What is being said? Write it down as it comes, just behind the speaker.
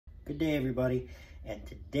Good day, everybody. And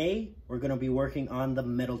today we're going to be working on the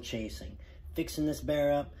metal chasing, fixing this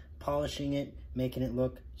bear up, polishing it, making it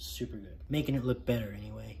look super good, making it look better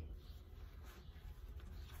anyway.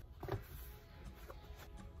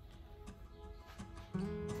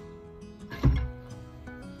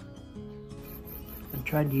 I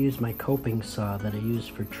tried to use my coping saw that I use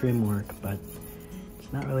for trim work, but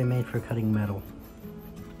it's not really made for cutting metal.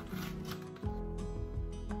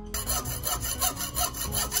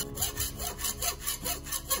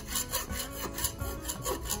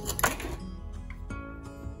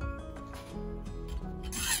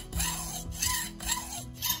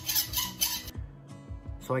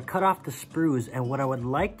 So I cut off the sprues, and what I would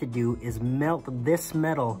like to do is melt this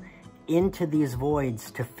metal into these voids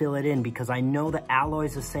to fill it in, because I know the alloy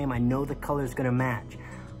is the same, I know the color is gonna match.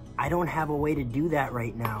 I don't have a way to do that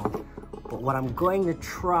right now, but what I'm going to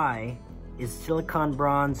try is silicon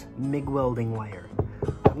bronze MIG welding wire.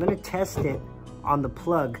 I'm gonna test it on the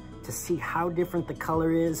plug to see how different the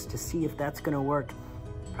color is, to see if that's gonna work.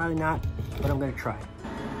 Probably not, but I'm gonna try.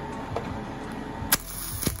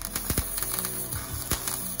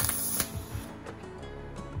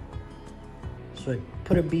 So I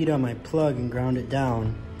put a bead on my plug and ground it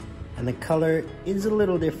down, and the color is a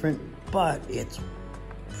little different, but it's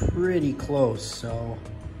pretty close, so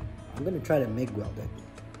I'm gonna try to MIG weld it.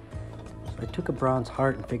 So I took a bronze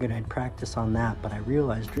heart and figured I'd practice on that, but I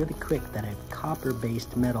realized really quick that a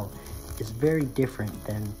copper-based metal is very different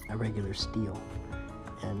than a regular steel.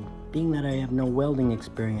 And being that I have no welding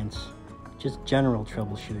experience, just general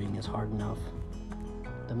troubleshooting is hard enough.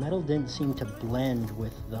 The metal didn't seem to blend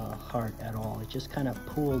with the heart at all. It just kind of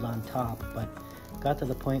pooled on top, but got to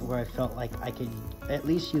the point where I felt like I could at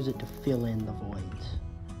least use it to fill in the voids.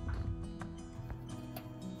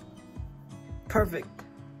 Perfect!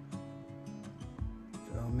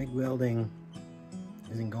 So MIG welding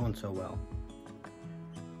isn't going so well.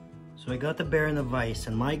 So I got the bear in the vise,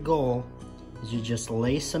 and my goal is to just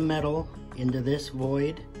lay some metal into this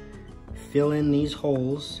void, fill in these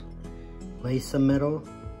holes, lay some metal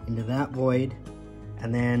into that void,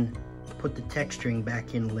 and then put the texturing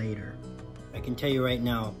back in later. I can tell you right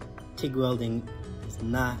now, TIG welding is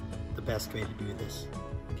not the best way to do this.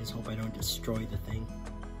 I just hope I don't destroy the thing.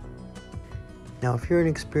 Now, if you're an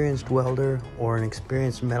experienced welder or an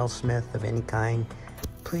experienced metalsmith of any kind,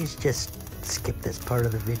 please just skip this part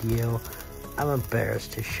of the video. I'm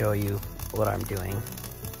embarrassed to show you what I'm doing.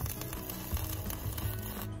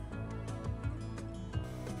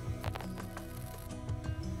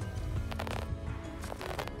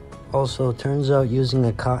 Also, turns out using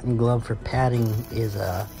a cotton glove for padding is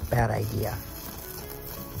a bad idea.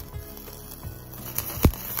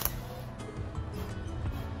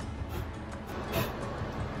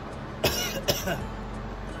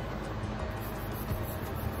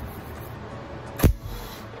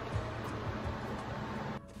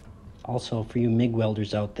 Also, for you MIG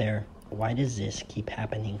welders out there, why does this keep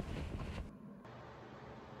happening?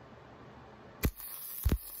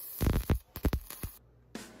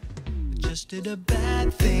 Just did a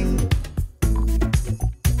bad thing.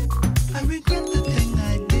 I regret the thing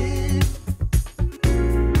I did.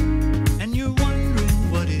 And you're wondering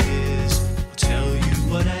what it is. I'll tell you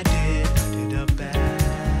what I did. I did a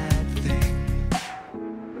bad thing.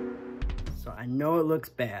 So I know it looks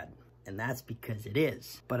bad, and that's because it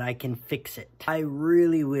is, but I can fix it. I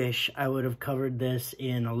really wish I would have covered this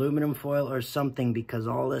in aluminum foil or something, because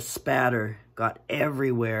all this spatter got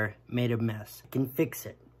everywhere, made a mess. I can fix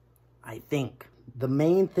it, I think. The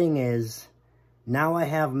main thing is, now I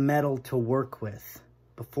have metal to work with.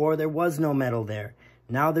 Before there was no metal there.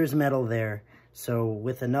 Now there's metal there. So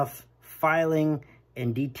with enough filing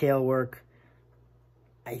and detail work,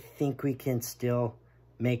 I think we can still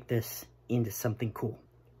make this into something cool.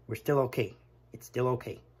 We're still okay. It's still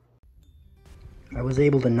okay. I was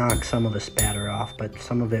able to knock some of the spatter off, but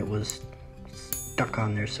some of it was stuck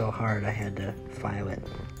on there so hard I had to file it.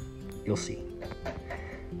 You'll see.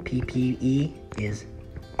 PPE is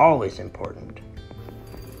always important.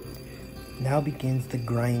 Now begins the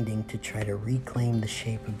grinding to try to reclaim the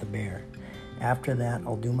shape of the bear. After that,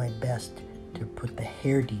 I'll do my best to put the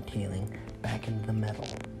hair detailing back into the metal.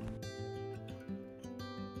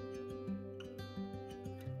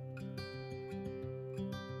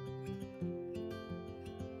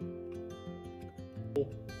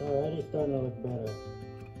 It's already starting to look better.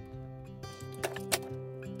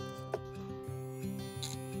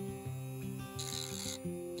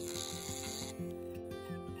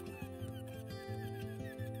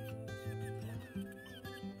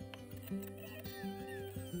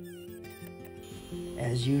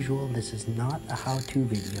 As usual, this is not a how-to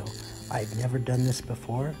video. I've never done this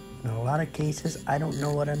before. In a lot of cases, I don't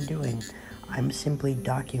know what I'm doing. I'm simply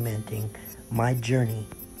documenting my journey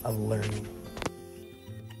of learning.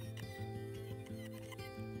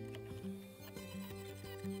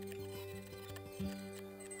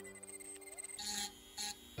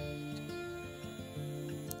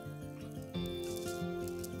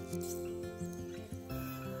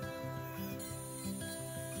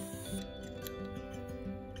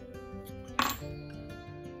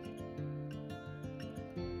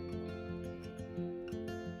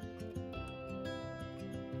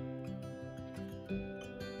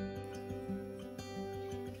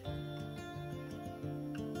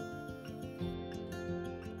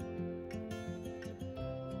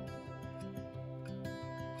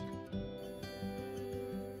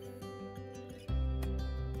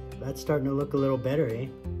 That's starting to look a little better, eh?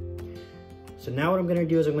 So now what I'm gonna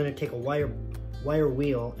do is I'm gonna take a wire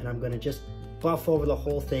wheel and I'm gonna just buff over the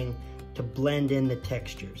whole thing to blend in the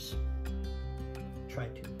textures. Try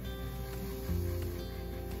to.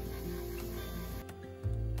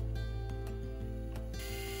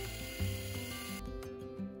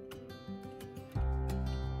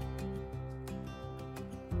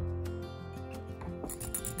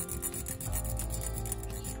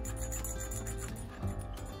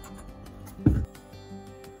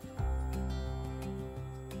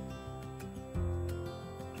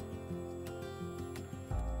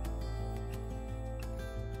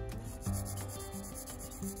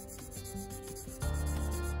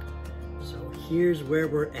 Here's where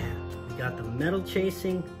we're at. We got the metal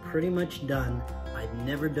chasing pretty much done. I've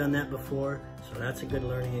never done that before, so that's a good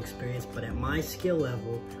learning experience. But at my skill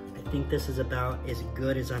level, I think this is about as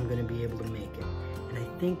good as I'm gonna be able to make it. And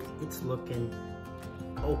I think it's looking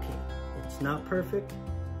okay. It's not perfect,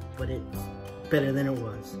 but it's better than it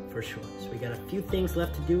was, for sure. So we got a few things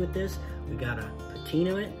left to do with this. We gotta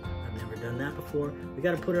patina it. I've never done that before. We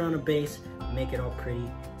gotta put it on a base, make it all pretty.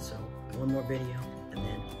 So one more video, and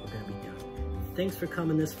then we're gonna be done. Thanks for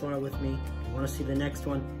coming this far with me. If you want to see the next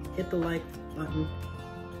one, hit the like button,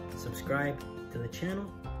 subscribe to the channel,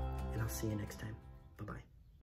 and I'll see you next time. Bye-bye.